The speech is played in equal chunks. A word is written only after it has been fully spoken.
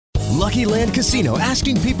Lucky Land Casino,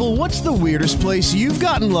 asking people, what's the weirdest place you've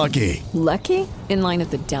gotten lucky? Lucky? In line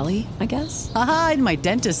at the deli, I guess? Aha, in my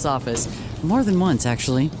dentist's office. More than once,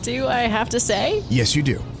 actually. Do I have to say? Yes, you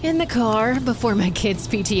do. In the car before my kids'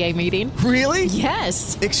 PTA meeting. Really?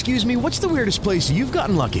 Yes. Excuse me, what's the weirdest place you've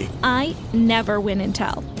gotten lucky? I never win and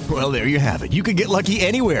tell. Well, there you have it. You can get lucky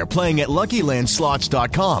anywhere, playing at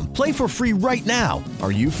LuckyLandSlots.com. Play for free right now.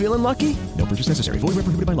 Are you feeling lucky? No purchase necessary. Void where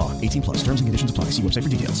prohibited by law. 18 plus. Terms and conditions apply. See website for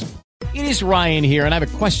details. It is Ryan here, and I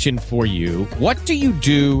have a question for you. What do you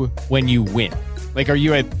do when you win? Like, are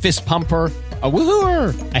you a fist pumper, a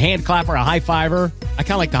woohooer, a hand clapper, a high fiver? I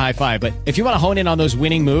kind of like the high five, but if you want to hone in on those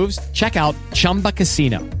winning moves, check out Chumba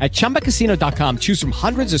Casino. At ChumbaCasino.com, choose from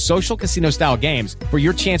hundreds of social casino-style games for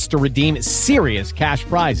your chance to redeem serious cash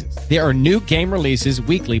prizes. There are new game releases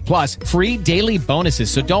weekly, plus free daily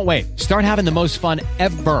bonuses. So don't wait. Start having the most fun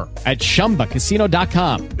ever at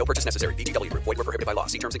ChumbaCasino.com. No purchase necessary. VGW. Void where prohibited by law.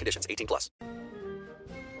 See terms and conditions. 18 plus.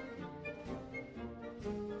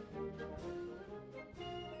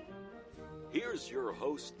 Here's your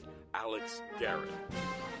host, Alex Garrett.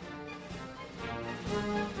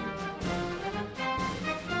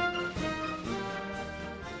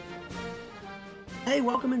 Hey,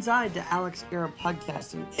 welcome inside to Alex Garrett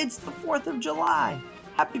Podcasting. It's the 4th of July.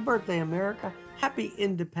 Happy birthday, America. Happy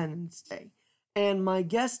Independence Day. And my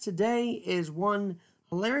guest today is one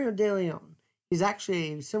Hilario Deleon. He's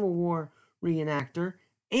actually a Civil War reenactor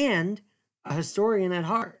and a historian at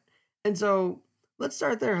heart. And so let's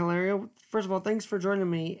start there, Hilario. First of all, thanks for joining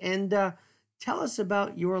me. And tell us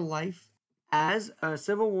about your life as a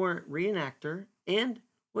Civil War reenactor and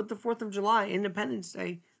what the 4th of July, Independence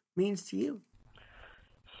Day, means to you.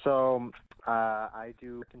 So I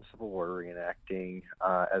do Civil War reenacting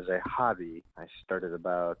as a hobby. I started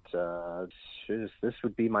about, this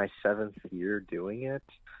would be my 7th year doing it.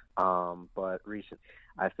 But recently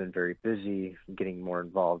I've been very busy getting more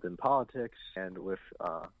involved in politics and with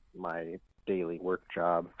my daily work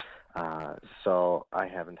job. So I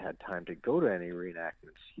haven't had time to go to any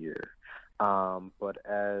reenactments here. But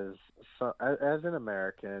as an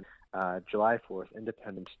American, July 4th,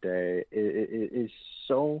 Independence Day, it is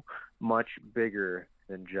so much bigger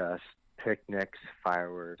than just picnics,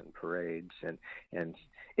 fireworks, and parades. And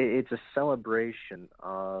it's a celebration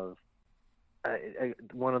of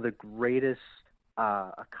one of the greatest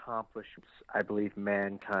accomplishments I believe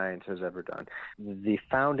mankind has ever done. The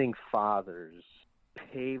founding fathers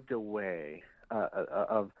paved a way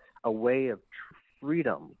of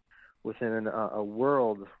freedom within a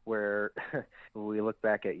world where we look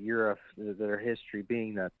back at Europe, their history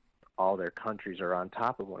being that all their countries are on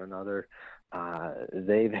top of one another.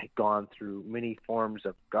 They've gone through many forms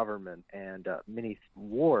of government and many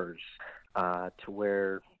wars to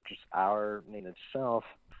where just our nation itself,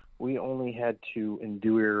 we only had to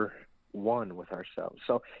endure one with ourselves.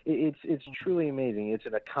 So it's truly amazing. It's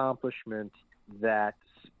an accomplishment that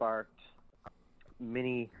sparked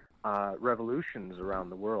many revolutions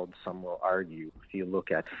around the world, some will argue. If you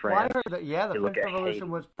look at France. Well, I heard that, the French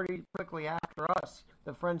Revolution was pretty quickly after us.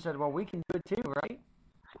 The French said, well, we can do it too, right?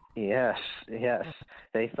 Yes.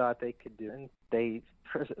 They thought they could do it. They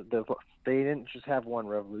didn't just have one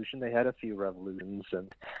revolution. They had a few revolutions.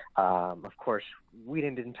 And, of course, we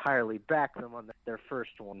didn't entirely back them on their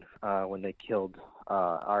first one when they killed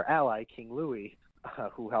our ally, King Louis,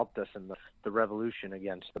 who helped us in the revolution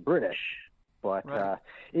against the British. But right.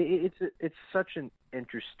 It's such an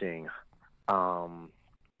interesting concept,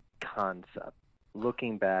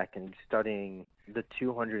 looking back and studying the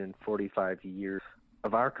 245 years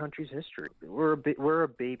of our country's history. We're a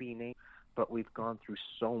baby nation, but we've gone through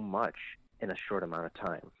so much in a short amount of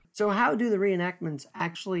time. So how do the reenactments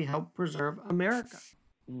actually help preserve America?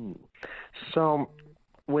 So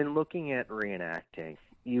when looking at reenacting,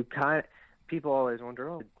 people always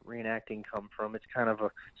wonder, where did reenacting come from? It's kind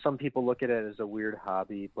of some people look at it as a weird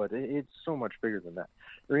hobby, but it's so much bigger than that.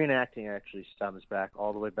 Reenacting actually stems back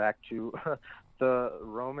all the way back to the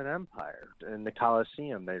Roman Empire and the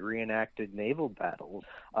Colosseum. They reenacted naval battles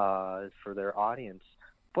for their audience.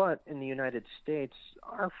 But in the United States,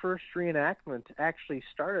 our first reenactment actually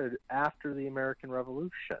started after the American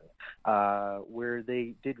Revolution, where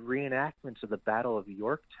they did reenactments of the Battle of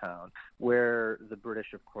Yorktown, where the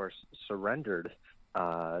British, of course, surrendered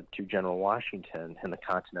to General Washington and the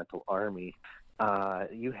Continental Army.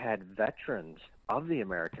 You had veterans of the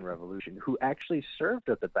American Revolution who actually served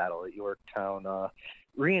at the Battle of Yorktown,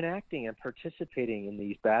 reenacting and participating in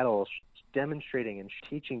these battles, demonstrating and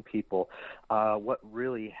teaching people what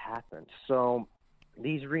really happened. So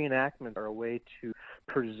these reenactments are a way to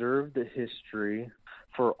preserve the history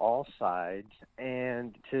for all sides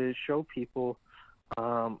and to show people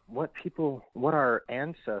what our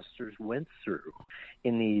ancestors went through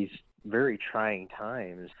in these very trying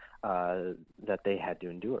times that they had to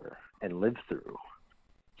endure and live through.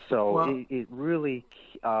 So it really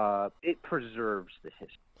it preserves the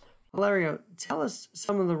history. Hilario, tell us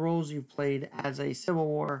some of the roles you've played as a Civil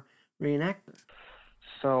War reenactor.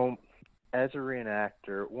 So, as a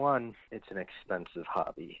reenactor, one, it's an expensive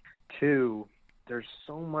hobby. Two, there's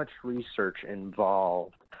so much research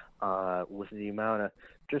involved with the amount of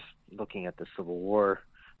just looking at the Civil War.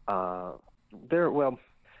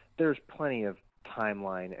 There's plenty of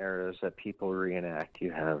timeline eras that people reenact.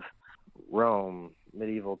 You have Rome,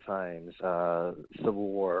 medieval times, Civil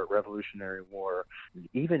War, Revolutionary War,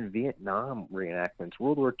 even Vietnam reenactments.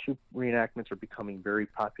 World War II reenactments are becoming very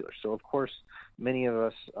popular. So, of course, many of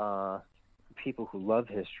us, people who love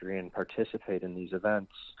history and participate in these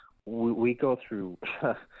events, we go through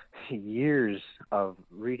years of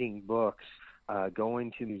reading books,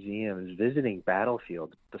 going to museums, visiting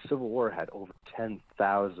battlefields. The Civil War had over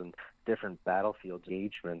 10,000 different battlefield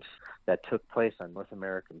engagements that took place on North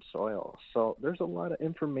American soil. So there's a lot of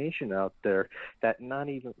information out there that not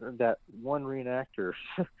even that one reenactor,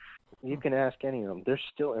 you can ask any of them, there's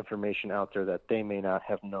still information out there that they may not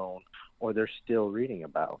have known or they're still reading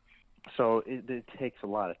about. So it takes a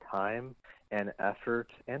lot of time and effort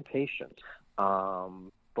and patience.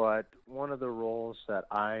 But one of the roles that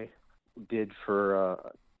I did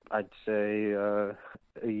for, I'd say, a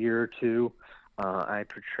year or two, I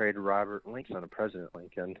portrayed Robert Lincoln, son of President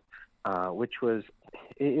Lincoln, which was,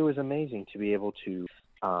 it was amazing to be able to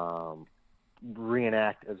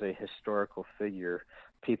reenact as a historical figure.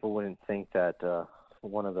 People wouldn't think that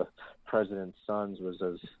one of the president's sons was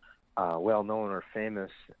as well known or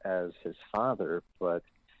famous as his father, but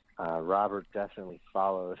Robert definitely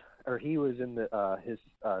followed, or he was in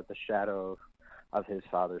the shadow of his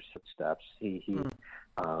father's footsteps. He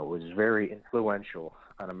was very influential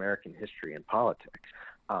on American history and politics,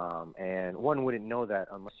 and one wouldn't know that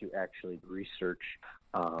unless you actually research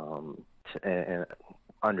and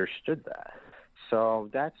understood that. So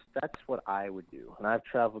that's what I would do. And I've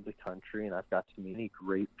traveled the country, and I've got to meet many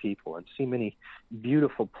great people and see many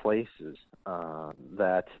beautiful places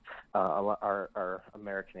that our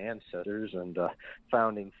American ancestors and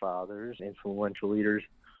founding fathers, influential leaders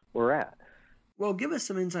were at. Well, give us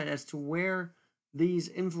some insight as to where these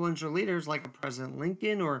influential leaders like President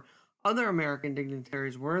Lincoln or other American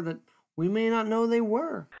dignitaries were that we may not know they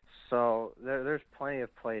were. So there's plenty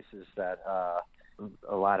of places that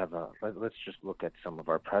a lot of let's just look at some of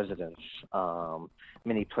our presidents,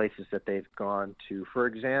 many places that they've gone to. For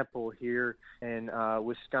example, here in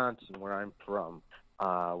Wisconsin, where I'm from,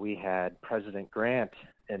 we had President Grant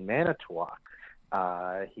in Manitowoc.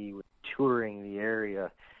 He was touring the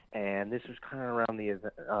area, and this was kind of around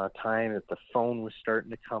the time that the phone was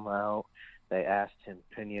starting to come out. They asked him,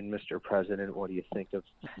 "Opinion, Mr. President, what do you think of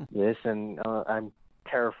this?" And I'm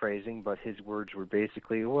paraphrasing, but his words were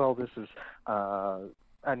basically, "Well, this is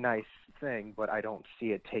a nice thing, but I don't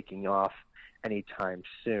see it taking off anytime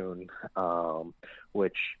soon,"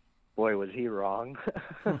 which, boy, was he wrong.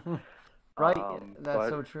 Right, that's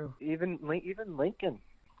so true. Even Lincoln,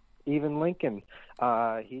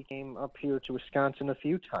 he came up here to Wisconsin a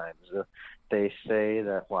few times. They say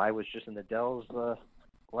that, well, I was just in the Dells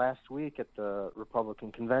last week at the Republican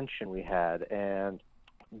convention we had, and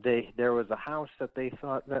there was a house that they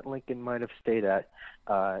thought that Lincoln might have stayed at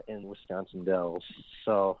in Wisconsin Dells.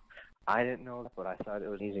 So I didn't know that, but I thought it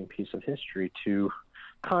was an amazing piece of history to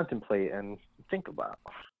contemplate and think about.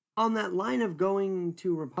 On that line of going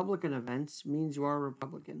to Republican events means you are a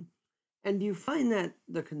Republican. And do you find that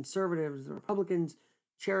the conservatives, the Republicans,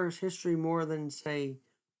 cherish history more than, say,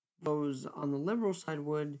 those on the liberal side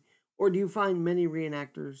would? Or do you find many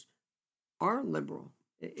reenactors are liberal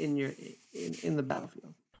in the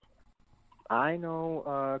battlefield? I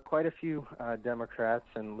know quite a few Democrats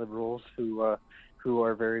and liberals who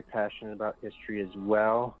are very passionate about history as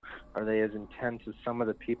well. Are they as intense as some of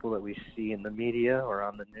the people that we see in the media or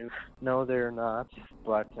on the news? No, they're not,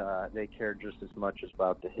 but they care just as much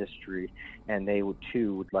about the history, and they would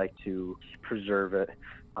like to preserve it.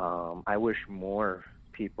 I wish more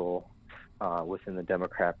people within the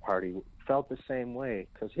Democrat Party felt the same way,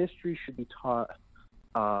 because history should be taught,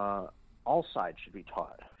 all sides should be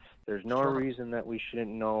taught. There's no reason that we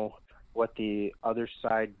shouldn't know what the other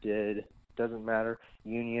side did. Doesn't matter,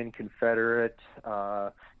 Union, Confederate,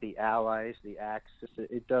 the Allies, the Axis,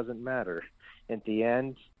 it doesn't matter. At the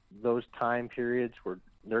end, those time periods,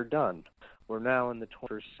 they're done. We're now in the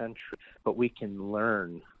 21st century, but we can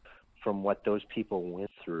learn from what those people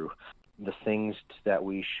went through. the things that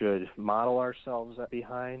we should model ourselves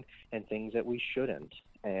behind and things that we shouldn't.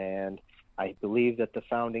 And I believe that the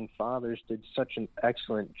Founding Fathers did such an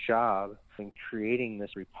excellent job in creating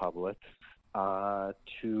this republic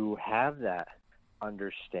to have that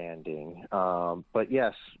understanding. But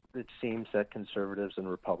yes, it seems that conservatives and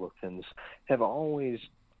Republicans have always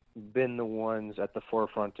been the ones at the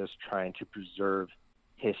forefront as trying to preserve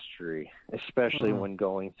history, especially when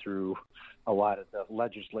going through a lot of the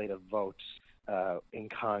legislative votes in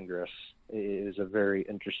Congress. It is a very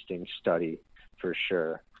interesting study for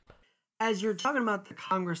sure. As you're talking about the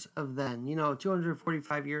Congress of then,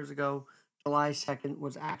 245 years ago, July 2nd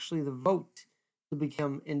was actually the vote to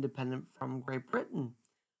become independent from Great Britain.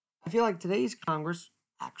 I feel like today's Congress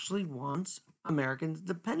actually wants Americans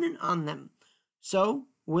dependent on them. So,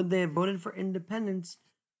 would they have voted for independence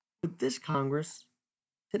with this Congress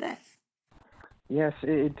today? Yes,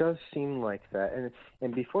 it does seem like that.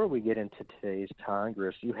 And before we get into today's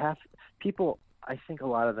Congress, you have people, I think a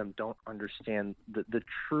lot of them don't understand the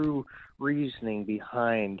true reasoning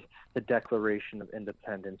behind the Declaration of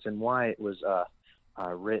Independence and why it was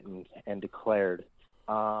written and declared.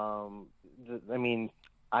 I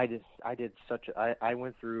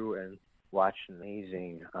went through and watched an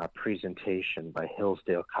amazing presentation by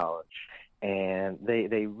Hillsdale College, and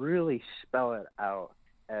they really spell it out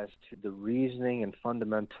as to the reasoning and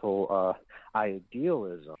fundamental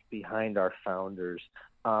idealism behind our founders.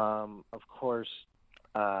 Of course,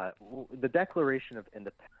 the Declaration of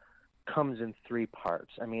Independence comes in three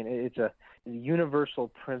parts. I mean, it's a universal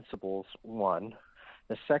principles, one.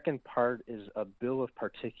 The second part is a Bill of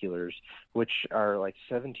Particulars, which are like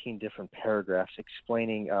 17 different paragraphs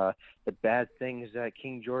explaining the bad things that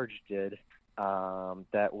King George did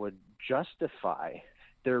that would justify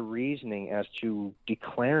their reasoning as to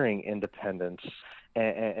declaring independence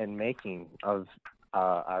and making of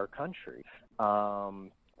our country.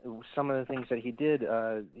 Some of the things that he did,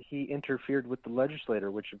 he interfered with the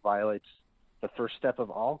legislature, which violates the first step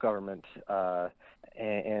of all government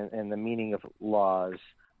and the meaning of laws,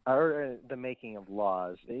 or the making of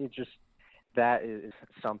laws. That is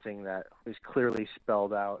something that is clearly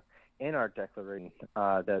spelled out in our Declaration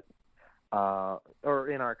or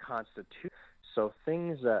in our Constitution. So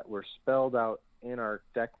things that were spelled out in our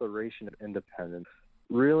Declaration of Independence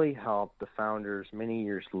really helped the founders many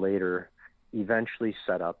years later eventually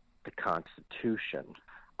set up the Constitution.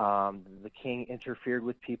 The king interfered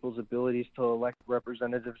with people's abilities to elect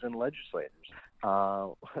representatives and legislators,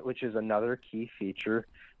 which is another key feature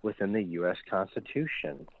within the U.S.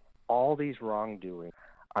 Constitution. All these wrongdoings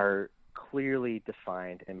are clearly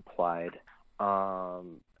defined, implied.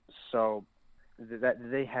 So that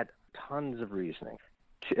they had tons of reasoning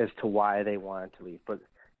as to why they wanted to leave. But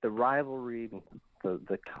the rivalry,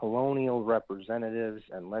 the colonial representatives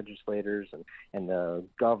and legislators and the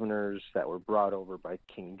governors that were brought over by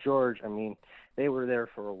King George, I mean, they were there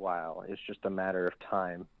for a while. It's just a matter of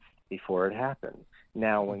time before it happened.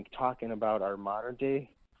 Now, when talking about our modern-day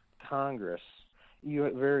Congress, you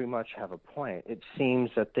very much have a point. It seems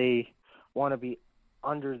that they want to be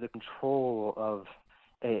under the control of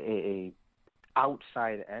a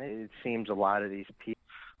outside entity. It seems a lot of these people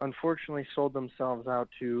unfortunately sold themselves out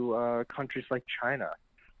to countries like China,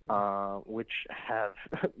 which have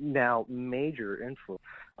now major influence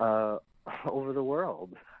over the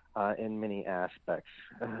world in many aspects.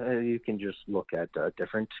 You can just look at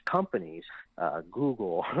different companies,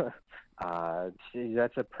 Google.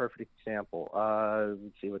 That's a perfect example.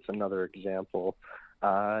 Let's see, what's another example?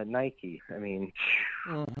 Nike. I mean,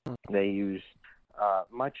 they use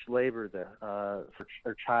much labor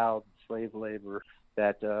for child slave labor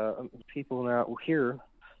that people now here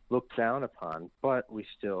look down upon, but we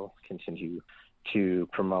still continue to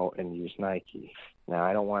promote and use Nike. Now,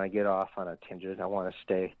 I don't want to get off on a tangent. I want to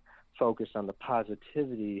stay focused on the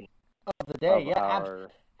positivity of the day. Of our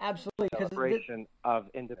absolutely. Celebration of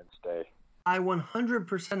Independence Day. I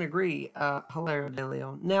 100% agree, Hilario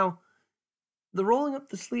Deleon. Now, the rolling up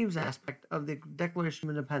the sleeves aspect of the Declaration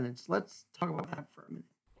of Independence, let's talk about that for a minute.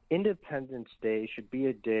 Independence Day should be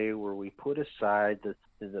a day where we put aside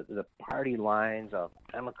the party lines of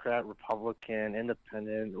Democrat, Republican,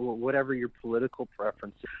 Independent, whatever your political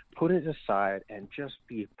preference is. Put it aside and just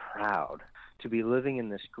be proud to be living in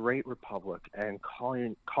this great republic and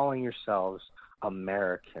calling yourselves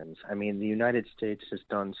Americans. I mean, the United States has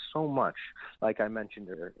done so much, like I mentioned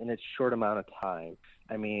earlier, in its short amount of time.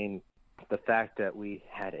 I mean, the fact that we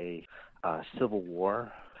had a civil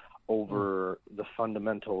war over the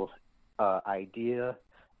fundamental idea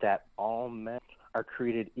that all men are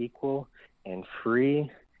created equal and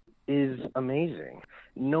free is amazing.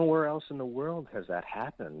 Nowhere else in the world has that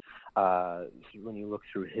happened when you look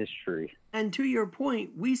through history. And to your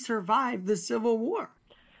point, we survived the Civil War.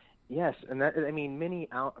 Yes, and that, I mean, many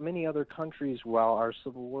other countries, while our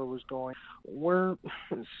Civil War was going,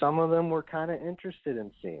 some of them were kind of interested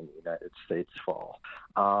in seeing the United States fall.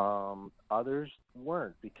 Others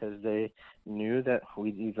weren't, because they knew that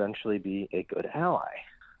we'd eventually be a good ally.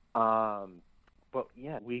 But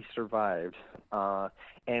yeah, we survived,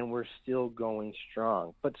 and we're still going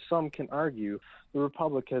strong. But some can argue the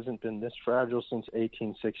Republic hasn't been this fragile since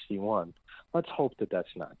 1861. Let's hope that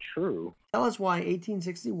that's not true. Tell us why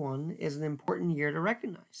 1861 is an important year to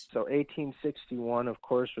recognize. So 1861, of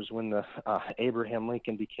course, was when the Abraham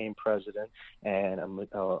Lincoln became president, and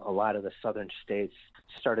a lot of the southern states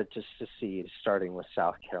started to secede, starting with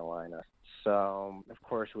South Carolina. So, of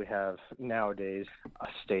course, we have nowadays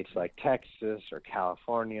states like Texas or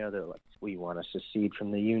California. They're like, we want to secede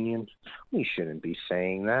from the Union. We shouldn't be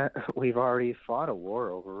saying that. We've already fought a war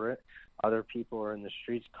over it. Other people are in the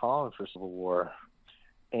streets calling for civil war.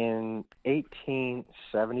 In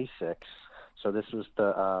 1876, so this was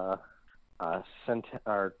the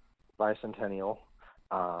bicentennial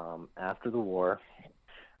after the war,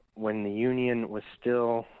 when the Union was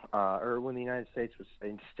still, when the United States was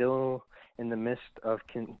still in the midst of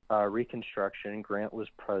Reconstruction, Grant was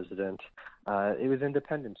president. It was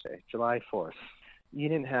Independence Day, July 4th. You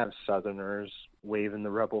didn't have Southerners waving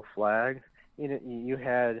the rebel flag. You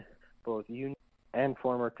had both Union and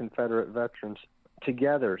former Confederate veterans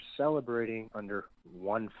together celebrating under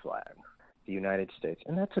one flag, the United States.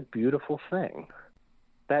 And that's a beautiful thing.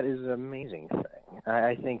 That is an amazing thing.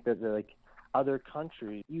 I think that, like, other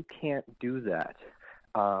countries, you can't do that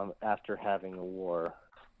after having a war.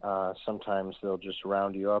 Sometimes they'll just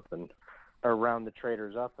round the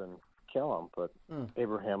traitors up and kill them. But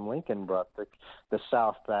Abraham Lincoln brought the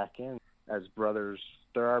South back in as brothers.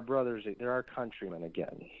 They're our brothers. They're our countrymen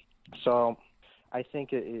again. So I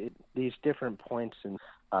think these different points in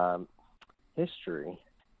history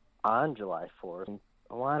on July 4th,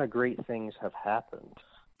 a lot of great things have happened.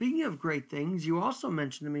 Speaking of great things, you also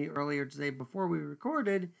mentioned to me earlier today before we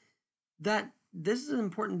recorded that this is an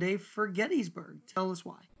important day for Gettysburg. Tell us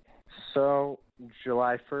why. So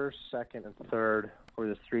July 1st, 2nd, and 3rd were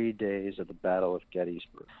the 3 days of the Battle of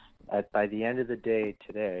Gettysburg. By the end of the day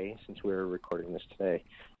today, since we were recording this today,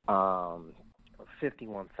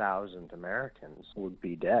 51,000 Americans would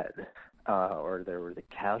be dead, or there were the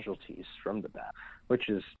casualties from the battle, which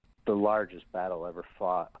is the largest battle ever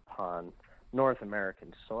fought upon North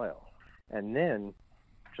American soil. And then,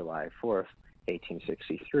 July 4th,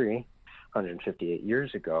 1863, 158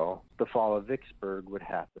 years ago, the fall of Vicksburg would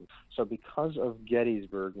happen. So because of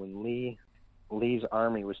Gettysburg, when Lee's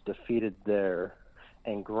army was defeated there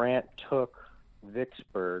and Grant took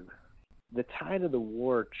Vicksburg, the tide of the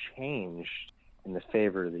war changed in the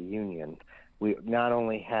favor of the Union. We not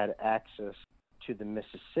only had access to the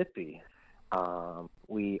Mississippi,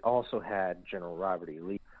 we also had General Robert E.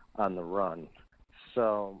 Lee on the run.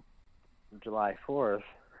 So July 4th,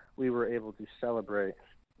 we were able to celebrate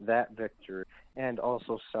that victory and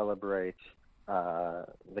also celebrate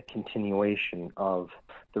the continuation of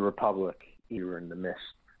the Republic here in the midst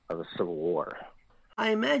of a Civil War. I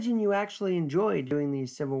imagine you actually enjoy doing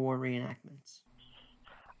these Civil War reenactments.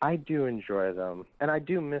 I do enjoy them, and I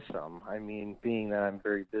do miss them. I mean, being that I'm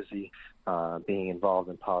very busy, being involved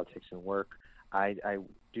in politics and work, I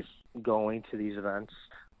just going to these events,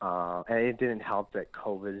 and it didn't help that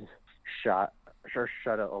COVID shut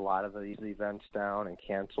a lot of these events down and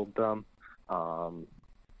canceled them.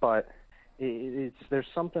 But there's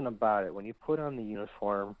something about it when you put on the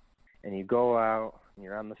uniform and you go out and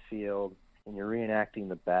you're on the field and you're reenacting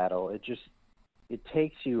the battle. It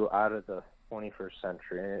takes you out of the 21st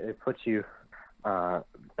century, and it puts you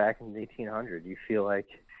back in the 1800s. You feel like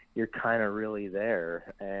you're kind of really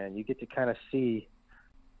there, and you get to kind of see.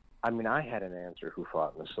 I mean, I had an auntie who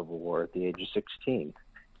fought in the Civil War at the age of 16,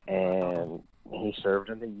 and he served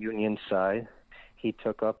on the Union side. He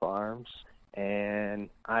took up arms, and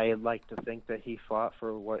I like to think that he fought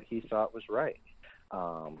for what he thought was right.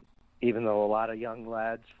 Even though a lot of young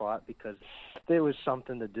lads fought because there was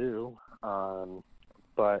something to do,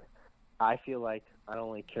 but I feel like not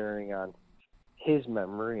only carrying on his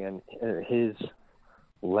memory and his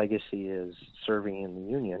legacy as serving in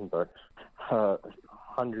the Union, but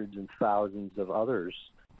hundreds and thousands of others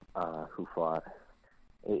who fought.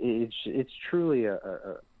 It's truly an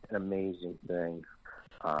amazing thing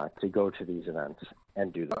to go to these events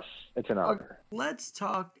and do this. It's an honor. Let's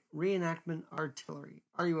talk reenactment artillery.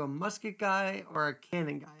 Are you a musket guy or a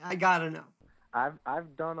cannon guy? I gotta know.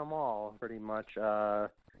 I've done them all pretty much.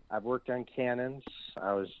 I've worked on cannons.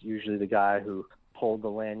 I was usually the guy who pulled the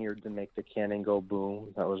lanyard to make the cannon go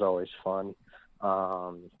boom. That was always fun.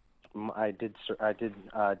 I did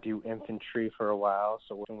do infantry for a while,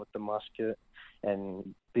 so working with the musket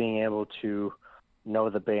and being able to know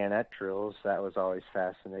the bayonet drills, that was always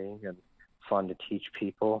fascinating and fun to teach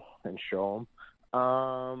people and show them.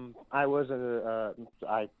 I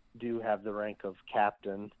do have the rank of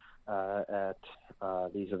captain at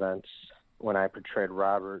these events when I portrayed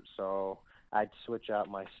Robert, so I'd switch out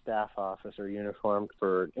my staff officer uniform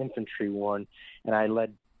for infantry one, and I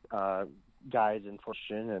led guys in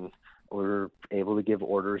formation, and we were able to give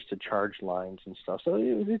orders to charge lines and stuff. So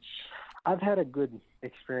I've had a good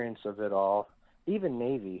experience of it all. Even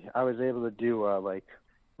Navy, I was able to do like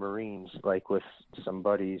Marines, like with some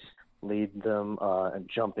buddies, lead them and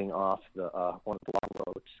jumping off the one of the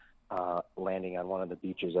longboats, landing on one of the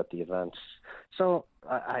beaches at the events. So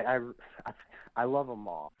I love them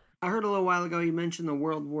all. I heard a little while ago you mentioned the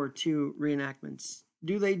World War II reenactments.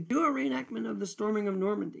 Do they do a reenactment of the storming of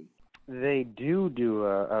Normandy? They do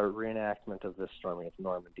a reenactment of the storming of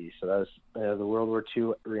Normandy. So that was the World War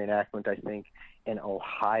II reenactment, I think, in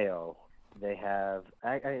Ohio. They have,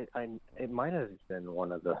 it might have been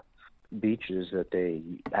one of the beaches that they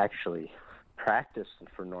actually practiced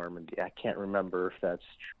for Normandy. I can't remember if that's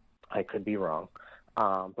true. I could be wrong.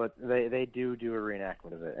 But they do a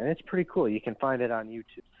reenactment of it. And it's pretty cool. You can find it on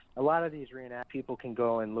YouTube. A lot of these people can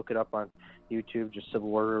go and look it up on YouTube, just Civil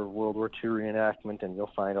War or World War II reenactment, and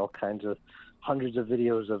you'll find all kinds of hundreds of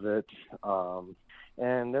videos of it.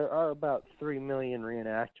 And there are about 3 million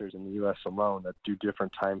reenactors in the U.S. alone that do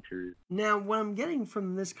different time periods. Now, what I'm getting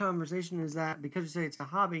from this conversation is that because you say it's a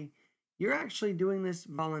hobby, you're actually doing this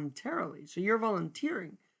voluntarily. So you're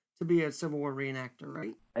volunteering to be a Civil War reenactor,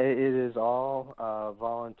 right? It is all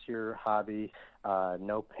volunteer hobby,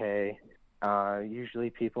 no pay. Usually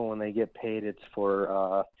people, when they get paid, it's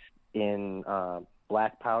for in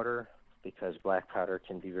black powder, because black powder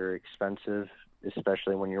can be very expensive,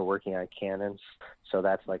 especially when you're working on cannons. So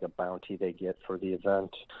that's like a bounty they get for the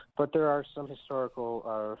event. But there are some historical,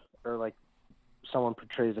 or like someone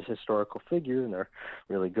portrays a historical figure and they're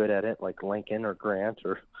really good at it, like Lincoln or Grant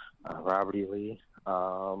or Robert E. Lee.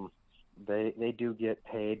 They do get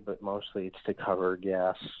paid, but mostly it's to cover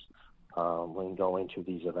gas when going to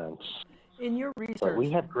these events. In your research, but we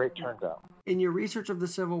had great turnout. In your research of the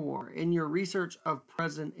Civil War, in your research of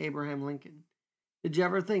President Abraham Lincoln, did you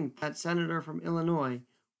ever think that senator from Illinois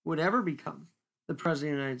would ever become the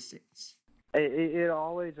President of the United States? It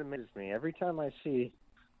always amazes me. Every time I see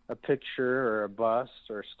a picture or a bust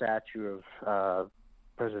or a statue of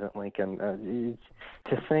President Lincoln,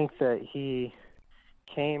 to think that he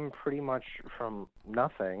came pretty much from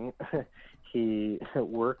nothing. He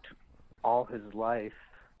worked all his life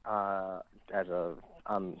on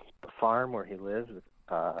the farm where he lived,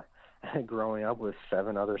 growing up with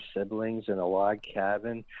 7 other siblings in a log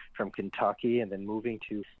cabin from Kentucky, and then moving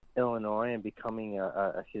to Illinois and becoming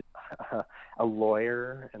a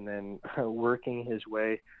lawyer, and then working his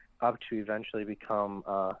way up to eventually become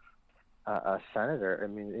a senator. I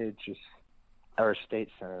mean, or a state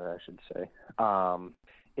senator, I should say.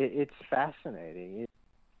 It's fascinating.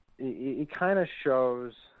 It kind of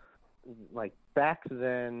shows, like, back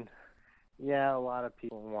then, yeah, a lot of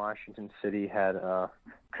people in Washington City had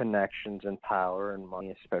connections and power and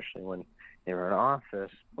money, especially when they were in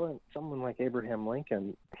office. But someone like Abraham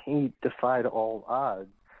Lincoln, he defied all odds.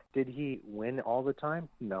 Did he win all the time?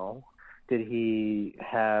 No. Did he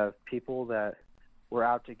have people that were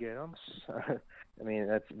out to get him? I mean,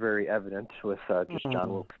 that's very evident with just John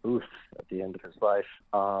Wilkes Booth at the end of his life.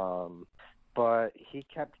 But he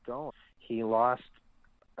kept going. He lost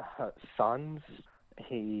sons.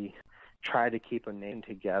 He tried to keep a nation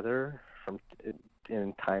together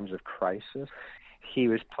in times of crisis. He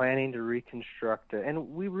was planning to reconstruct it, and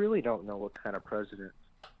we really don't know what kind of president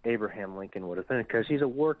Abraham Lincoln would have been, because he's a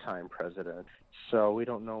wartime president. So we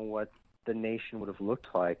don't know what the nation would have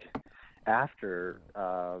looked like after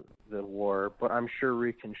the war, but I'm sure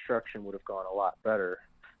Reconstruction would have gone a lot better.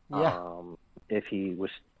 If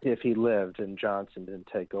he lived and Johnson didn't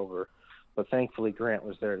take over. But thankfully Grant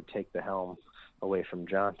was there to take the helm away from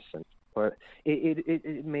Johnson. But it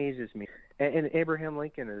amazes me. And Abraham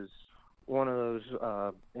Lincoln is one of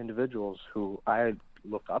those individuals who I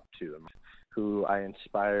look up to, who I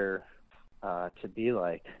inspire to be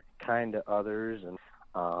like, kind to others, and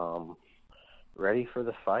ready for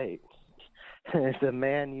the fight. The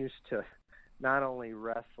man used to not only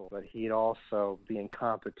wrestle, but he'd also be in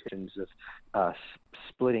competitions of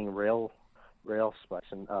splitting rail spikes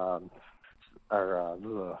and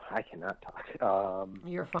I cannot talk.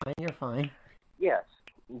 You're fine. Yes,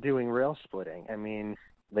 doing rail splitting. I mean,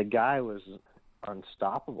 the guy was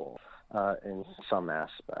unstoppable in some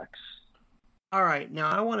aspects. All right, now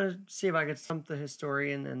I want to see if I can stump the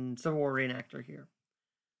historian and Civil War reenactor here.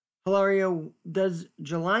 Hilario, does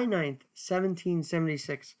July 9th,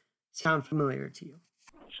 1776 sound familiar to you?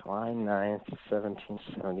 July 9th,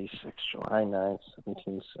 1776. July 9th,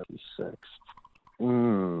 1776.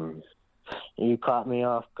 You caught me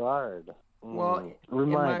off guard. Well,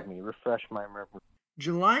 remind me, refresh my memory.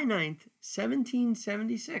 July 9th,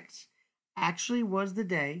 1776 actually was the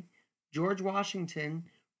day George Washington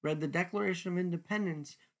read the Declaration of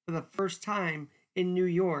Independence for the first time in New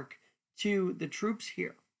York to the troops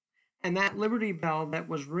here. And that Liberty Bell that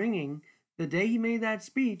was ringing the day he made that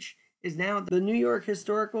speech is now the New York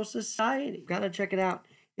Historical Society. Got to check it out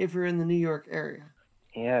if you're in the New York area.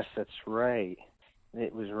 Yes, that's right.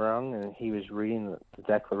 It was rung, and he was reading the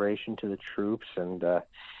Declaration to the troops, and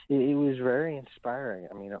it was very inspiring.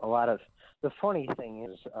 I mean, a lot of the funny thing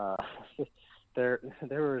is there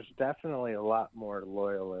was definitely a lot more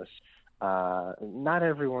loyalists. Not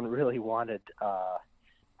everyone really wanted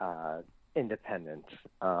independence,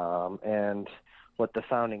 and what the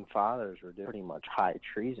founding fathers were doing, pretty much high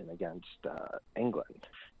treason against England,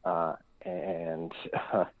 and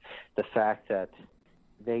the fact that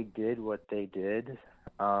they did what they did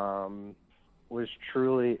was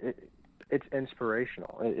truly, it's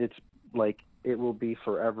inspirational. It's like it will be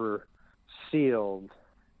forever sealed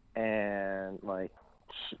and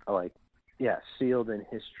sealed in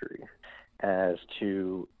history as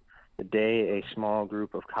to the day a small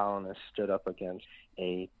group of colonists stood up against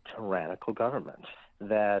a tyrannical government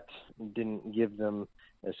that didn't give them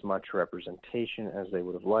as much representation as they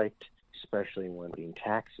would have liked, especially when being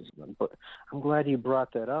taxes. But I'm glad you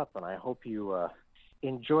brought that up, and I hope you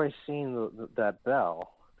enjoy seeing that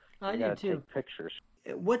bell. I do too. Take pictures.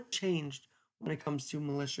 What changed when it comes to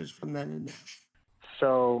militias from then and now?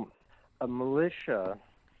 So a militia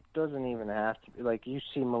doesn't even have to be, like, you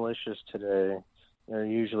see militias today, they're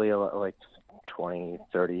usually like 20,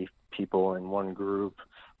 30 people in one group.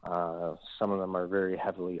 Some of them are very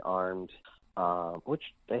heavily armed, which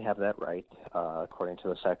they have that right, according to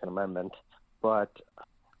the Second Amendment. But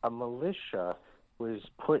a militia was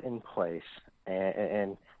put in place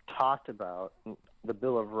and talked about the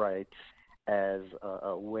Bill of Rights as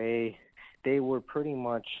a way. They were pretty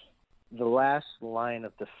much the last line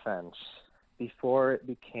of defense before it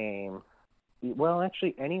became, well,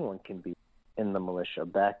 actually anyone can be in the militia.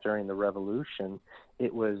 Back during the Revolution,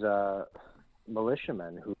 it was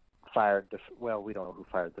militiamen who fired we don't know who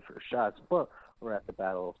fired the first shots, but we're at the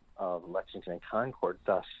Battle of Lexington and Concord,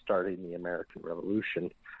 thus starting the American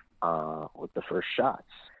Revolution with the first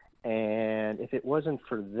shots. And if it wasn't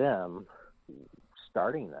for them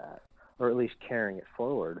starting that, or at least carrying it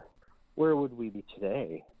forward, where would we be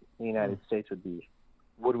today? The United States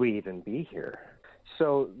would we even be here?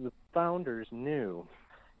 So the founders knew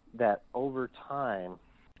that over time,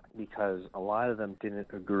 because a lot of them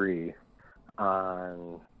didn't agree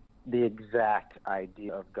on the exact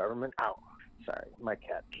idea of government. Ow, sorry, my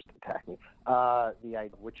cat just attacked me. The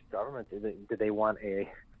idea, which government did they want? A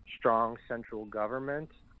strong central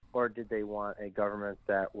government, or did they want a government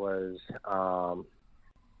that was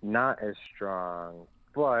not as strong,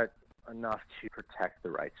 but enough to protect the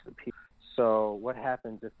rights of the people? So what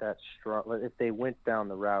happens if if they went down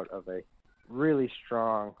the route of a really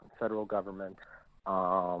strong federal government?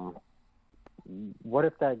 What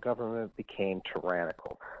if that government became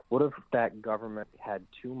tyrannical? What if that government had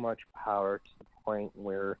too much power to the point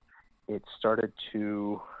where it started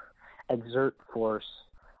to exert force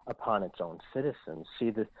upon its own citizens? See,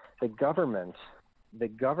 the government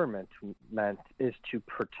meant is to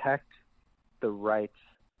protect the rights.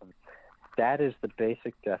 That is the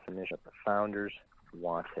basic definition that the founders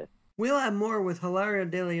wanted. We'll have more with Hilario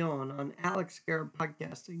Deleon on Alex Garrett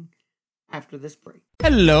Podcasting after this break.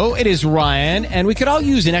 Hello, it is Ryan, and we could all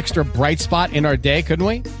use an extra bright spot in our day, couldn't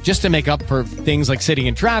we? Just to make up for things like sitting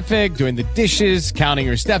in traffic, doing the dishes, counting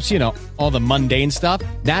your steps, all the mundane stuff.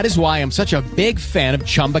 That is why I'm such a big fan of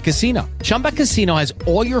Chumba Casino. Chumba Casino has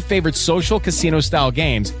all your favorite social casino-style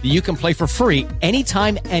games that you can play for free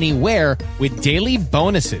anytime, anywhere with daily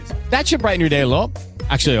bonuses. That should brighten your day a little.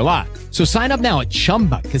 Actually, a lot. So sign up now at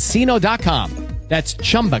ChumbaCasino.com. That's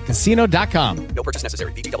ChumbaCasino.com. No purchase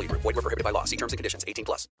necessary. VGW Group. Void where prohibited by law. See terms and conditions.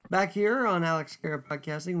 18+. Back here on Alex Garrett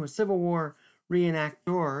Podcasting with Civil War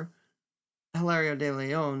Re-Enactor Hilario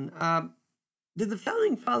Deleon. Did the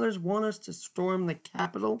Founding Fathers want us to storm the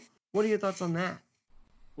Capitol? What are your thoughts on that?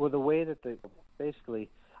 Well, the way that the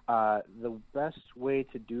best way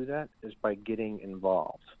to do that is by getting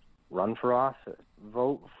involved. Run for office.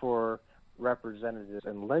 Vote for representatives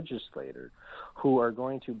and legislators who are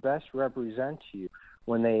going to best represent you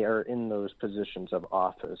when they are in those positions of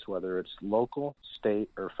office, whether it's local, state,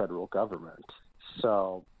 or federal government.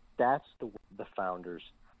 So that's the founders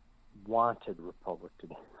wanted republic to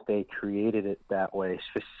be. They created it that way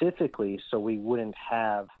specifically so we wouldn't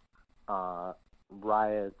have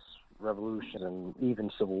riots, revolution, and even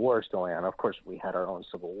civil wars going on. Of course, we had our own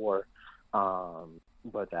civil war,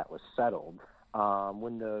 but that was settled.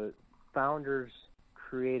 When the founders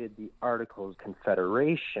created the Articles of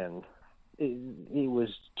Confederation, it was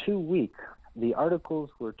too weak. The Articles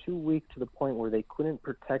were too weak to the point where they couldn't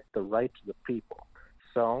protect the rights of the people.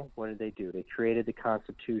 So what did they do? They created the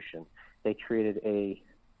Constitution. They created a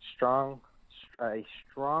stronger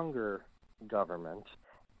government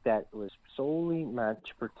that was solely meant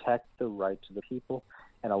to protect the rights of the people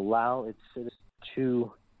and allow its citizens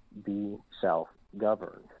to be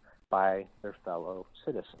self-governed by their fellow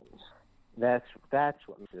citizens. That's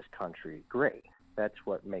what makes this country great. That's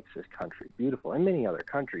what makes this country beautiful. And many other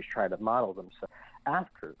countries try to model themselves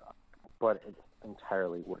after that, but it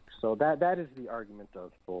entirely works. So that is the argument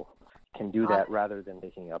of people can do that rather than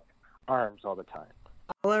taking up arms all the time.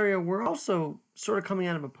 Hilario, we're also sort of coming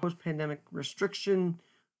out of a post-pandemic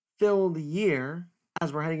restriction-filled year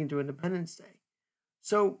as we're heading into Independence Day.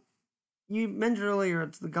 So you mentioned earlier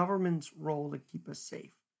it's the government's role to keep us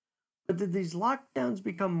safe. But did these lockdowns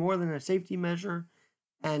become more than a safety measure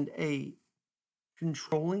and a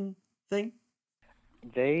controlling thing?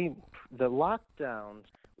 The lockdowns,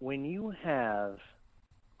 when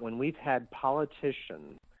we've had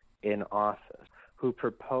politicians in office who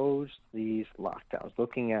proposed these lockdowns,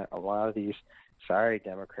 looking at a lot of these, sorry,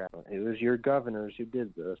 Democrats, it was your governors who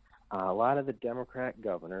did this. A lot of the Democrat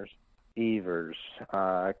governors, Evers,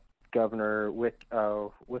 Governor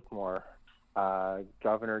Whitmore,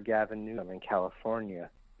 Governor Gavin Newsom in California,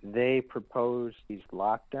 they proposed these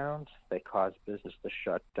lockdowns. They caused business to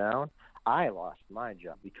shut down. I lost my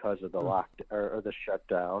job because of the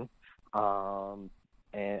shutdown, and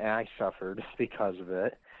I suffered because of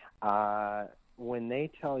it. When they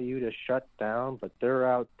tell you to shut down, but they're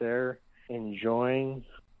out there enjoying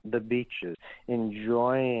the beaches,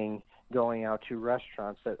 enjoying going out to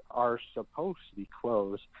restaurants that are supposed to be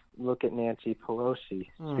closed. Look at Nancy Pelosi,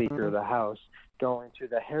 Speaker of the House, going to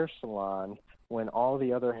the hair salon when all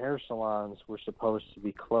the other hair salons were supposed to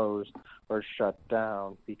be closed or shut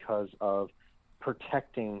down because of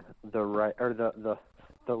protecting the right or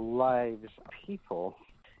the lives of people.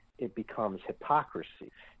 It becomes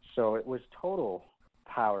hypocrisy. So it was total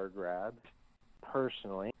power grab.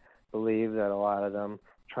 Personally, believe that a lot of them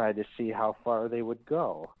tried to see how far they would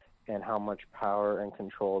go and how much power and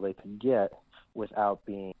control they could get without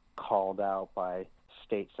being called out by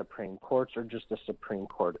state Supreme Courts or just the Supreme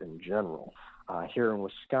Court in general. Here in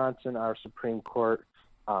Wisconsin, our Supreme Court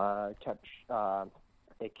kept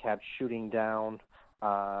shooting down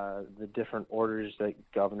the different orders that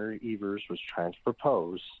Governor Evers was trying to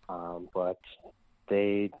propose, but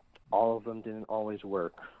all of them didn't always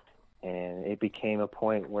work, and it became a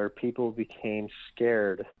point where people became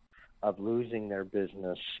scared of losing their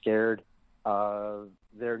business, scared of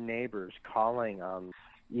their neighbors calling on.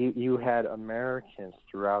 You had Americans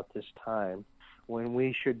throughout this time when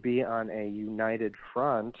we should be on a united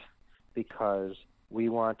front because we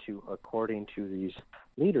want to, according to these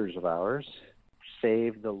leaders of ours,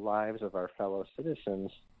 save the lives of our fellow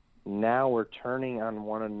citizens. Now we're turning on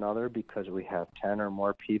one another because we have 10 or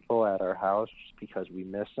more people at our house because we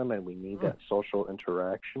miss them and we need that social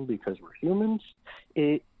interaction because we're humans.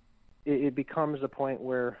 It becomes a point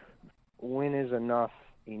where when is enough?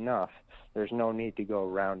 There's no need to go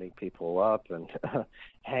rounding people up and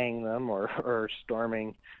hang them or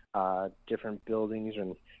storming different buildings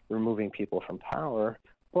and removing people from power.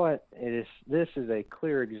 But this is a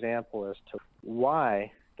clear example as to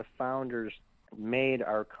why the founders made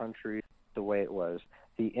our country the way it was.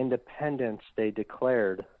 The independence they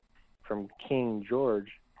declared from King George,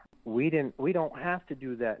 we don't have to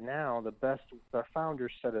do that now. The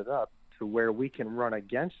founders set it up to where we can run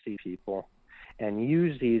against these people and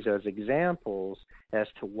use these as examples as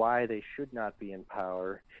to why they should not be in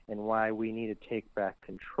power and why we need to take back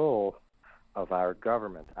control of our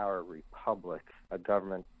government, our republic, a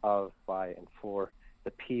government of, by, and for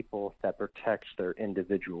the people that protects their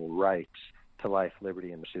individual rights to life,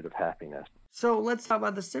 liberty, and pursuit of happiness. So let's talk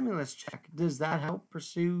about the stimulus check. Does that help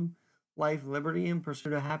pursue life, liberty, and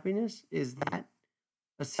pursuit of happiness? Is that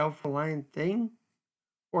a self-reliant thing?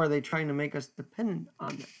 Or are they trying to make us dependent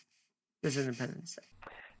on it? This Independence Day.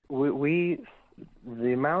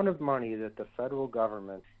 The amount of money that the federal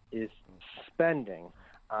government is spending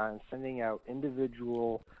on sending out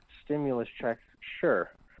individual stimulus checks,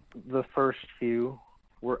 sure, the first few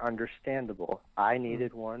were understandable. I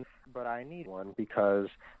needed one, but I need one because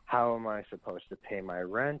how am I supposed to pay my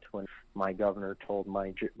rent when my governor told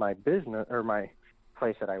my business or my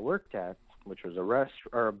place that I worked at, which was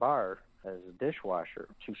a bar as a dishwasher,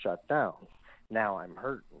 to shut down. Now I'm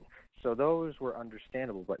hurting. So those were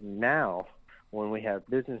understandable. But now, when we have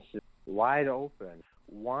businesses wide open,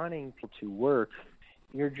 wanting people to work,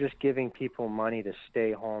 you're just giving people money to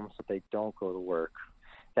stay home so they don't go to work.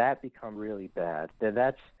 That becomes really bad.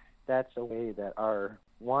 That's a way that our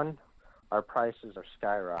prices are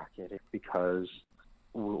skyrocketing because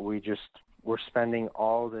we're spending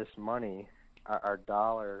all this money. Our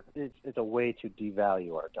dollar, it's a way to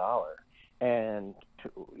devalue our dollar. And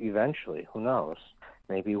eventually, who knows,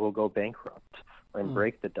 maybe we'll go bankrupt and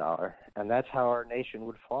break the dollar. And that's how our nation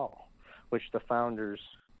would fall, which the founders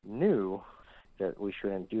knew that we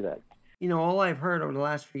shouldn't do that. All I've heard over the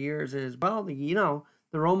last few years is, well, the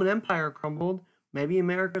Roman Empire crumbled. Maybe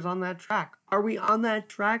America's on that track. Are we on that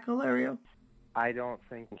track, Hilario? I don't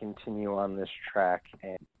think we can continue on this track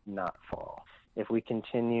and not fall. If we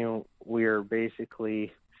continue, we will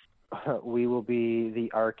be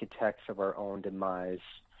the architects of our own demise.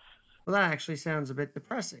 Well, that actually sounds a bit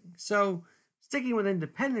depressing. So, sticking with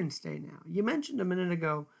Independence Day now, you mentioned a minute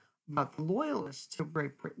ago about the loyalists to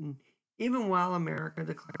Great Britain, even while America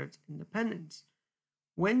declared its independence.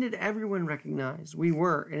 When did everyone recognize we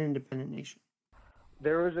were an independent nation?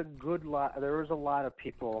 There was a lot of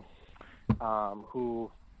people who,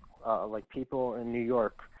 like people in New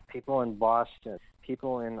York, people in Boston,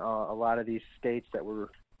 people in a lot of these states that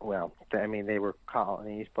were, they were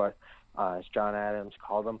colonies, but as John Adams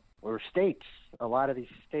called them, were states. A lot of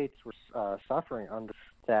these states were suffering under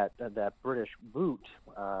that British boot,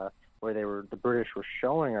 where the British were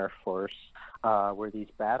showing our force, where these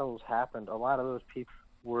battles happened. A lot of those people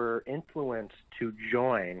were influenced to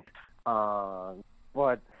join.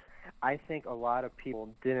 But I think a lot of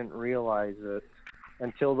people didn't realize it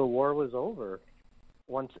until the war was over.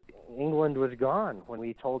 Once England was gone, when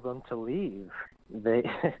we told them to leave,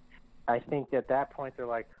 I think at that point they're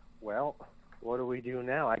like, well, what do we do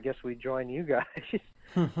now? I guess we join you guys,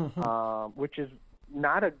 which is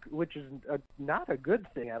not a good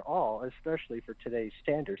thing at all, especially for today's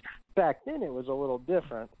standards. Back then, it was a little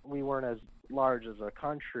different. We weren't as large as a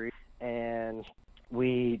country, and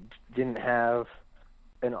we didn't have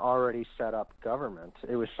an already set up government.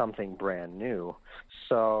 It was something brand new.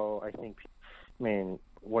 So I think,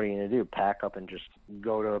 what are you going to do? Pack up and just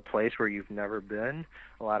go to a place where you've never been?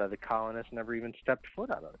 A lot of the colonists never even stepped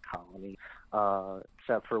foot out of the colony,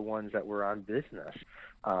 except for ones that were on business.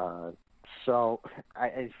 So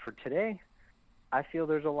for today, I feel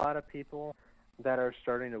there's a lot of people that are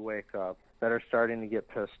starting to wake up, that are starting to get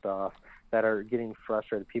pissed off, that are getting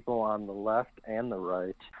frustrated, people on the left and the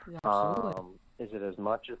right. Is it as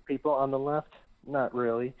much as people on the left? Not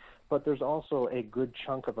really. But there's also a good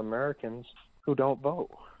chunk of Americans who don't vote,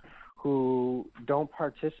 who don't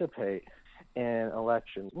participate in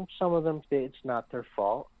elections. And some of them, it's not their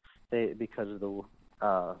fault because of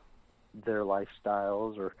their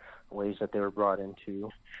lifestyles or ways that they were brought into.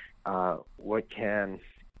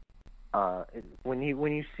 When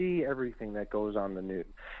you see everything that goes on the news,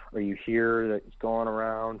 or you hear that's going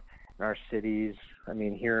around in our cities,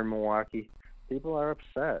 here in Milwaukee, people are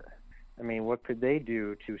upset. What could they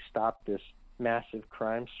do to stop this massive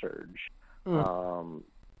crime surge?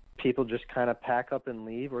 People just kind of pack up and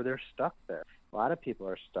leave, or they're stuck there. A lot of people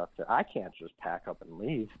are stuck there. I can't just pack up and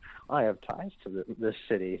leave. I have ties to this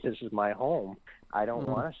city. This is my home. I don't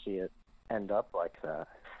want to see it end up like that.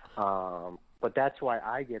 But that's why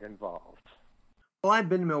I get involved. Well, I've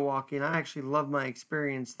been to Milwaukee, and I actually love my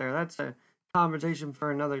experience there. That's a conversation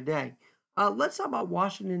for another day. Let's talk about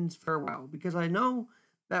Washington's farewell, because I know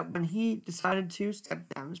that when he decided to step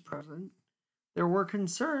down as president, there were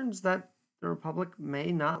concerns that the Republic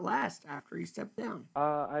may not last after he stepped down.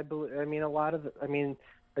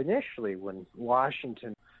 Initially when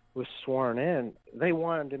Washington was sworn in, they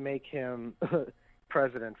wanted to make him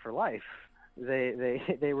president for life.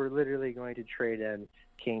 They were literally going to trade in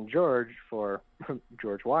King George for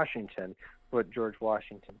George Washington, but George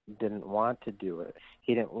Washington didn't want to do it.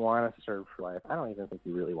 He didn't want to serve for life. I don't even think he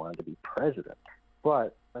really wanted to be president.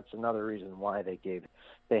 But that's another reason why they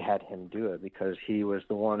had him do it, because he was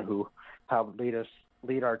the one who helped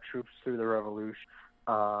lead our troops through the revolution,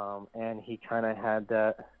 and he kind of had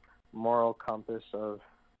that moral compass of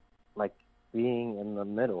like being in the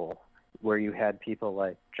middle, where you had people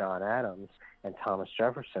like John Adams and Thomas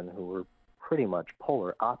Jefferson who were pretty much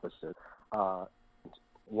polar opposites.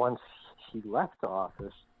 Once he left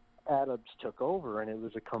office, Adams took over, and it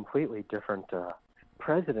was a completely different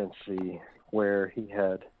presidency where he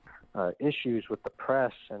had issues with the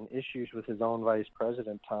press and issues with his own vice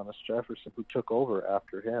president, Thomas Jefferson, who took over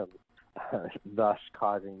after him, thus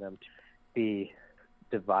causing them to be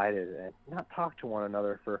divided and not talk to one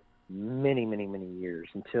another for many, many, many years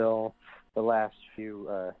until the last few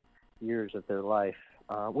years of their life,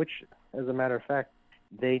 which, as a matter of fact,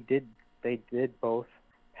 they did both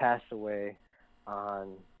pass away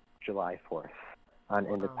on July 4th, on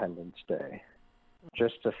Independence Day.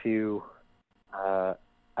 Just a few,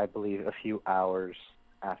 I believe, a few hours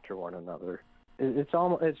after one another.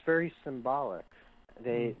 It's very symbolic.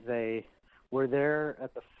 They were there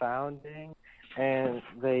at the founding, and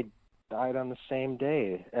they died on the same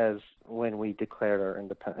day as when we declared our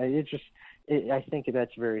independence. I think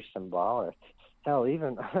that's very symbolic. Hell,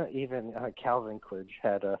 even Calvin Coolidge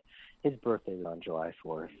had his birthday was on July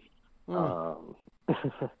 4th.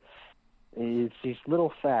 It's these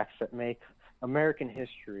little facts that make American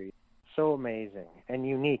history so amazing and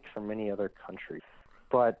unique from many other countries.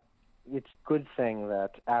 But it's a good thing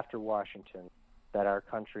that after Washington, that our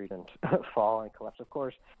country didn't fall and collapse. Of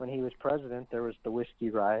course, when he was president, there was the whiskey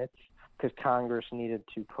riots because Congress needed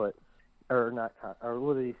to put,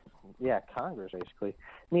 Congress basically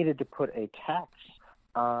needed to put a tax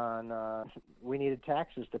on. We needed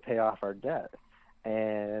taxes to pay off our debt,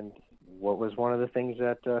 and what was one of the things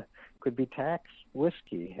that could be taxed?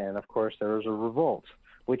 Whiskey. And of course, there was a revolt,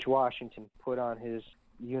 which Washington put on his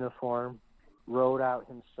uniform, rode out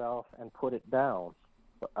himself, and put it down.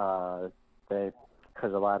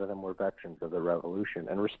 Because a lot of them were veterans of the Revolution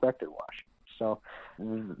and respected Washington. So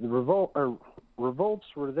the revolts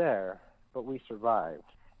were there, but we survived.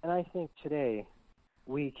 And I think today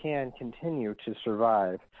we can continue to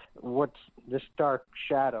survive what's this dark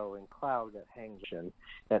shadow and cloud that hangs in,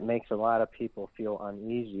 that makes a lot of people feel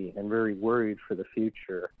uneasy and very worried for the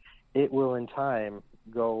future. It will in time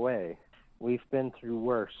go away. We've been through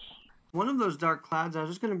worse. One of those dark clouds, I was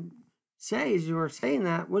just going to say, as you were saying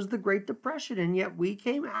that, was the Great Depression, and yet we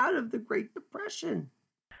came out of the Great Depression.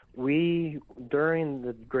 During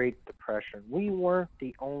the Great Depression, we weren't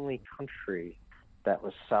the only country that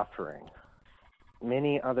was suffering.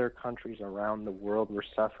 Many other countries around the world were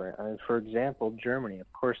suffering. I mean, for example, Germany,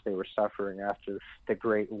 of course, they were suffering after the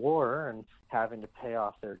Great War and having to pay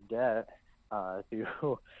off their debt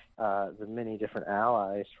to the many different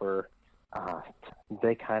allies for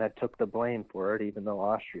they kind of took the blame for it, even though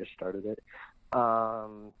Austria started it.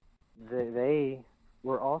 They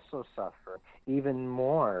were also suffering even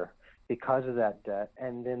more because of that debt,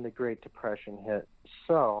 and then the Great Depression hit.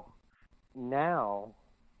 So now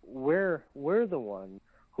we're the ones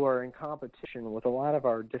who are in competition with a lot of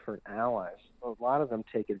our different allies. A lot of them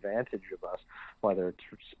take advantage of us, whether it's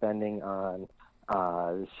spending on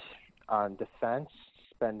defense,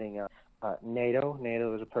 spending on NATO.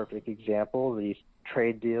 NATO is a perfect example. These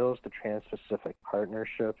trade deals, the Trans-Pacific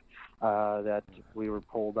Partnership that we were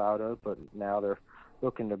pulled out of, but now they're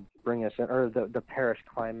looking to bring us in, or the Paris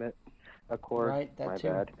Climate Accord. Right, that my too.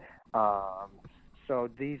 bad. So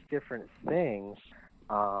these different things,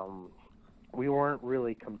 we weren't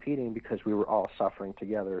really competing because we were all suffering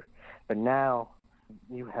together. But now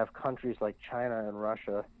you have countries like China and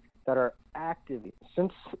Russia that are actively,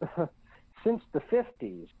 since the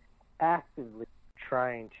 50s, actively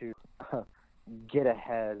trying to get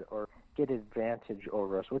ahead or get advantage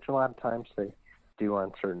over us, which a lot of times they do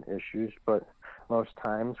on certain issues, but most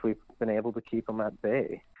times we've been able to keep them at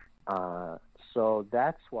bay. So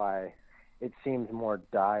that's why it seems more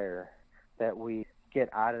dire that we get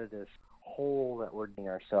out of this hole that we're digging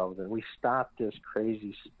ourselves in. We stop this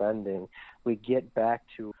crazy spending. We get back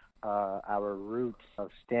to our roots of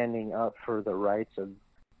standing up for the rights of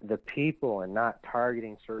the people and not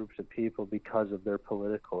targeting groups of people because of their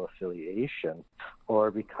political affiliation or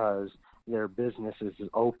because their businesses is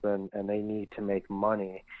open and they need to make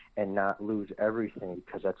money and not lose everything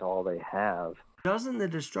because that's all they have. Doesn't the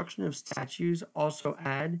destruction of statues also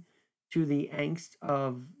add to the angst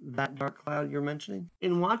of that dark cloud you're mentioning?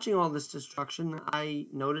 In watching all this destruction, I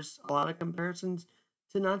noticed a lot of comparisons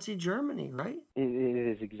to Nazi Germany, right? It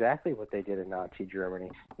is exactly what they did in Nazi Germany.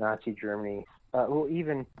 Nazi Germany,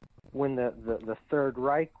 even when the Third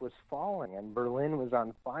Reich was falling and Berlin was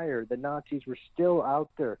on fire, the Nazis were still out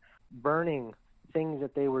there burning things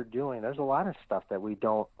that they were doing. There's a lot of stuff that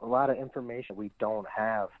a lot of information we don't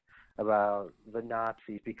have about the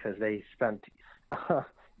Nazis because they spent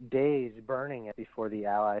days burning it before the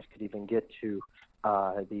Allies could even get to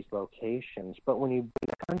these locations. But when you bring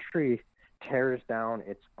a country tears down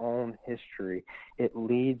its own history. It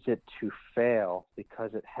leads it to fail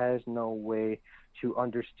because it has no way to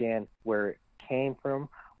understand where it came from,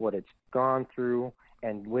 what it's gone through,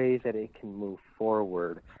 and ways that it can move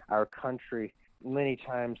forward. Our country, many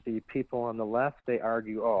times the people on the left, they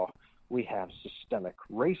argue, oh, we have systemic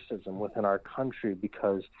racism within our country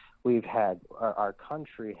because our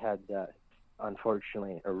country had that,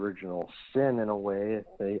 unfortunately, original sin in a way,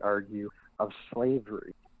 they argue, of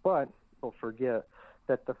slavery. But people forget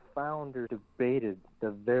that the founders debated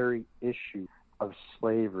the very issue of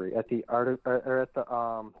slavery at the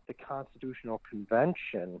Constitutional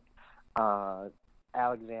Convention.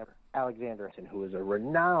 Alexander, who was a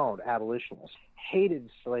renowned abolitionist, hated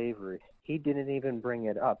slavery. He didn't even bring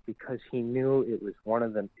it up because he knew it was one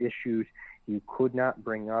of the issues you could not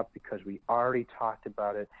bring up because we already talked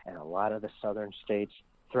about it, and a lot of the southern states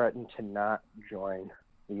threatened to not join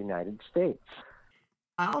the United States.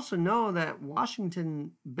 I also know that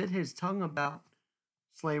Washington bit his tongue about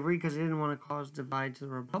slavery because he didn't want to cause divide to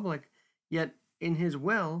the Republic, yet in his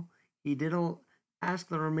will, he did ask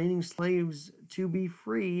the remaining slaves to be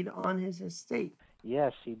freed on his estate.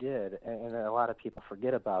 Yes, he did, and a lot of people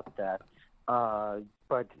forget about that.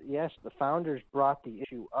 But yes, the founders brought the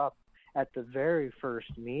issue up at the very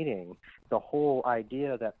first meeting, the whole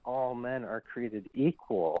idea that all men are created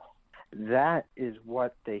equal. That is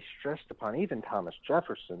what they stressed upon. Even Thomas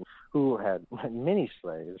Jefferson, who had many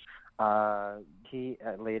slaves, he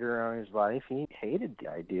later on in his life, he hated the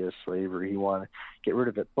idea of slavery. He wanted to get rid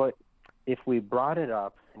of it. But if we brought it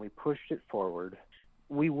up and we pushed it forward,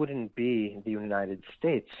 we wouldn't be the United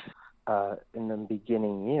States in the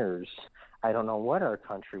beginning years. I don't know what our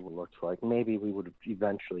country would look like. Maybe we would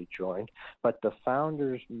eventually join. But the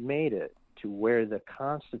founders made it to where the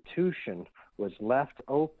Constitution was left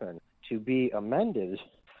open to be amended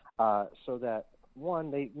so that, one,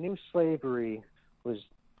 they knew slavery was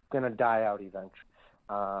going to die out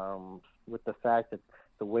eventually. With the fact that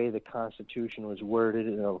the way the Constitution was worded,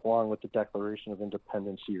 along with the Declaration of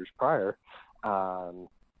Independence years prior,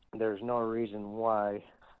 there's no reason why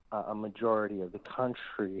a majority of the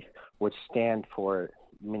country would stand for it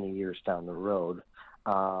many years down the road.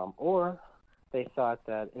 Or they thought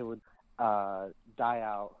that it would die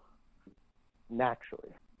out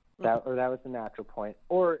naturally. That was the natural point.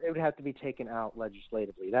 Or it would have to be taken out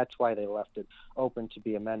legislatively. That's why they left it open to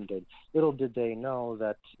be amended. Little did they know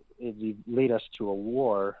that it would lead us to a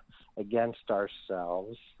war against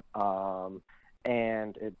ourselves.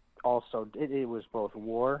 And it also, it was both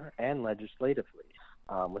war and legislatively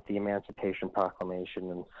with the Emancipation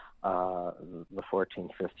Proclamation and the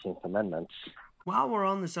 14th, 15th Amendments. While we're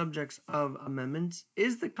on the subjects of amendments,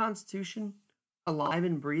 is the Constitution alive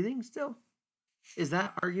and breathing still? Is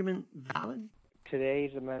that argument valid?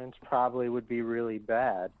 Today's amendments probably would be really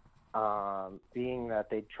bad, being that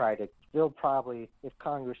they'll probably, if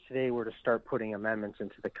Congress today were to start putting amendments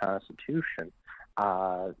into the Constitution,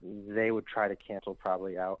 they would try to cancel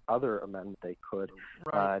probably out other amendments they could.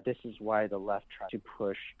 Right. This is why the left tried to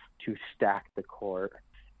push to stack the court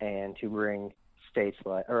and to bring states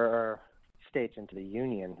into the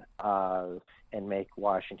Union and make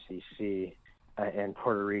Washington, D.C., and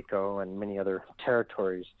Puerto Rico and many other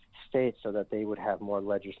territories states so that they would have more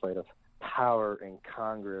legislative power in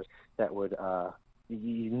Congress that would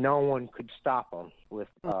no one could stop them with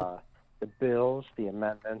the bills, the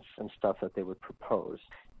amendments, and stuff that they would propose.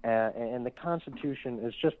 And the Constitution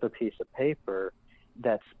is just a piece of paper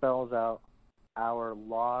that spells out our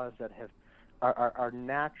laws that have our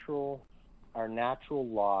natural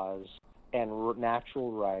laws and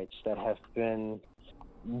natural rights that have been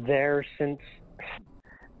there since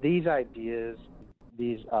these ideas,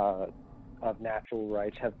 of natural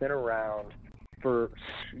rights have been around for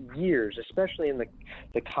years, especially in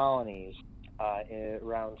the colonies.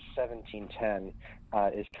 Around 1710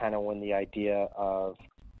 is kind of when the idea of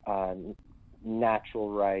natural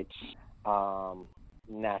rights,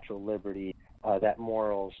 natural liberty, that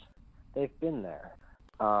morals, they've been there.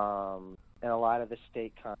 And a lot of the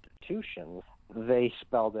state constitutions, they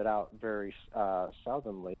spelled it out very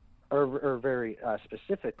seldomly, or very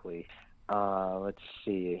specifically. Let's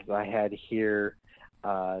see. I had here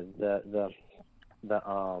the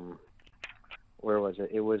where was it?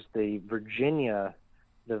 It was the Virginia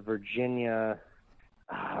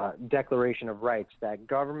Declaration of Rights, that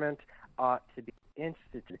government ought to be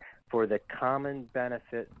instituted for the common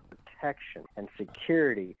benefit, protection, and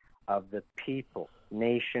security of the people,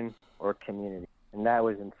 nation, or community. And that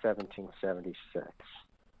was in 1776.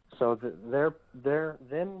 So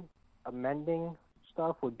them amending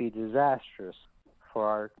stuff would be disastrous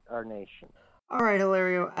for our nation. All right,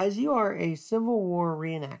 Hilario, as you are a Civil War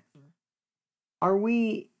reenactor, Are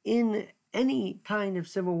we in any kind of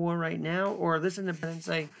civil war right now, or this Independence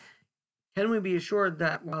Day, can we be assured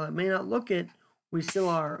that while it may not look it, we still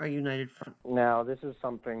are a united front? Now, this is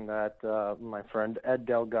something that my friend Ed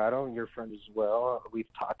Delgado, your friend as well,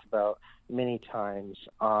 we've talked about many times.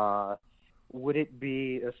 Would it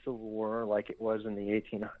be a civil war like it was in the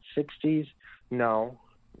 1860s? No,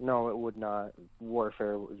 it would not.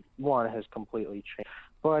 Warfare, one, has completely changed.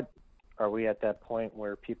 But are we at that point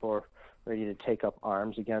where people are ready to take up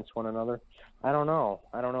arms against one another? I don't know.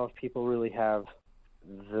 I don't know if people really have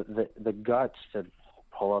the guts to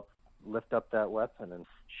lift up that weapon and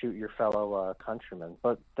shoot your fellow countrymen.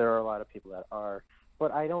 But there are a lot of people that are.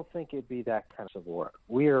 But I don't think it'd be that kind of civil war.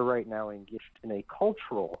 We are right now engaged in a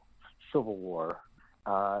cultural civil war,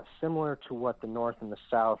 similar to what the North and the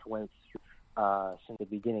South went through since the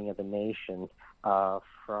beginning of the nation,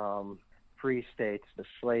 from free states to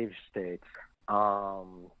slave states.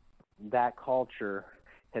 That culture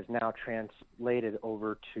has now translated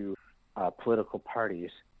over to political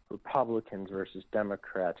parties, Republicans versus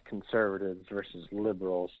Democrats, conservatives versus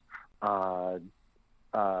liberals,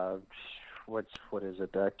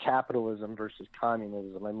 capitalism versus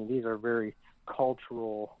communism. I mean, these are very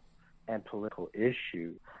cultural and political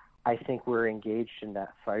issues. I think we're engaged in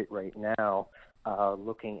that fight right now,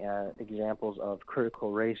 looking at examples of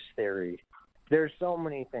critical race theory. There's so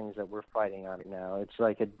many things that we're fighting on right now. It's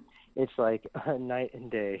like a night and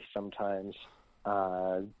day sometimes.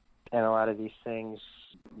 And a lot of these things,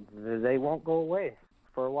 they won't go away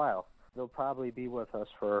for a while. They'll probably be with us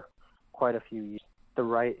for quite a few years. The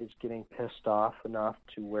right is getting pissed off enough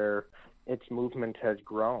to where its movement has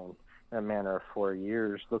grown in a matter of 4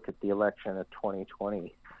 years. Look at the election of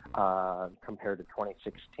 2020 compared to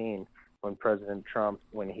 2016, when President Trump,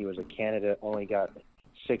 when he was a candidate, only got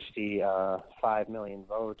 65 million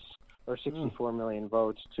votes or 64 million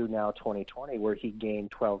votes, to now 2020, where he gained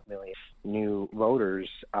 12 million new voters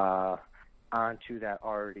onto that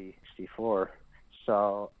already 64.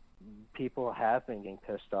 So people have been getting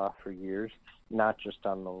pissed off for years, not just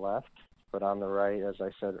on the left, but on the right, as I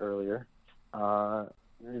said earlier. The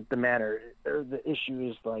issue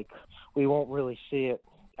is, like, we won't really see it.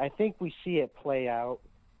 I think we see it play out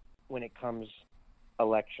when it comes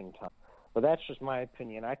election time. But that's just my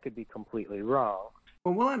opinion. I could be completely wrong.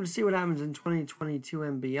 Well, we'll have to see what happens in 2022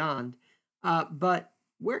 and beyond. But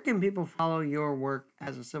where can people follow your work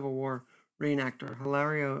as a Civil War reenactor,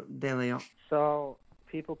 Hilario Deleon? So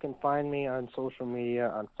people can find me on social media,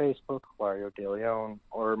 on Facebook, Hilario Deleon,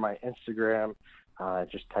 or my Instagram.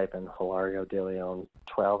 Just type in Hilario Deleon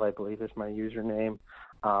 12, I believe is my username.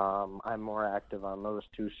 I'm more active on those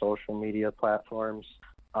two social media platforms.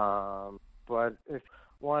 But if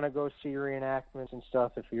you want to go see reenactments and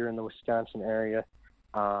stuff, if you're in the Wisconsin area,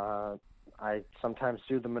 I sometimes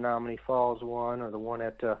do the Menominee Falls one, or the one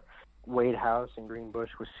at Wade House in Greenbush,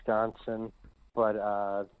 Wisconsin. But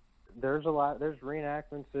there's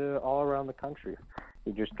reenactments all around the country.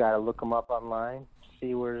 You just got to look them up online,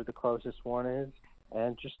 see where the closest one is,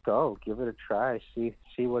 and just go. Give it a try. See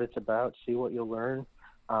what it's about. See what you'll learn.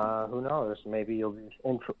 Who knows? Maybe you'll be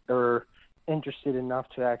interested enough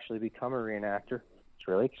to actually become a reenactor. It's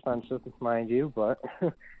really expensive, mind you, but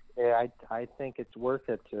yeah, I think it's worth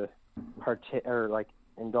it to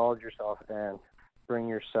indulge yourself and bring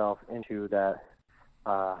yourself into that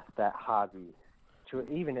hobby, to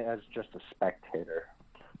even as just a spectator.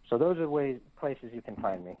 So those are places you can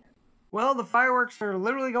find me. Well, the fireworks are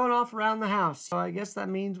literally going off around the house, so I guess that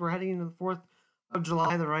means we're heading into the 4th of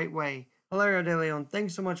July the right way. Hilario Deleon,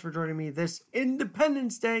 thanks so much for joining me this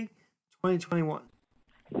Independence Day 2021.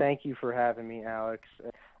 Thank you for having me, Alex.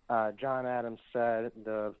 John Adams said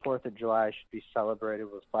the 4th of July should be celebrated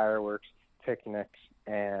with fireworks, picnics,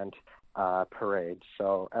 and parades.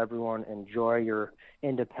 So everyone enjoy your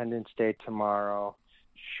Independence Day tomorrow.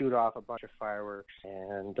 Shoot off a bunch of fireworks,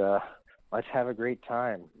 and let's have a great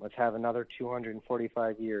time. Let's have another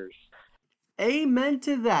 245 years. Amen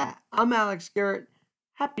to that. I'm Alex Garrett.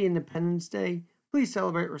 Happy Independence Day. Please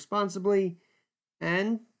celebrate responsibly,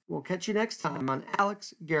 and we'll catch you next time on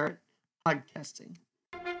Alex Garrett Podcasting.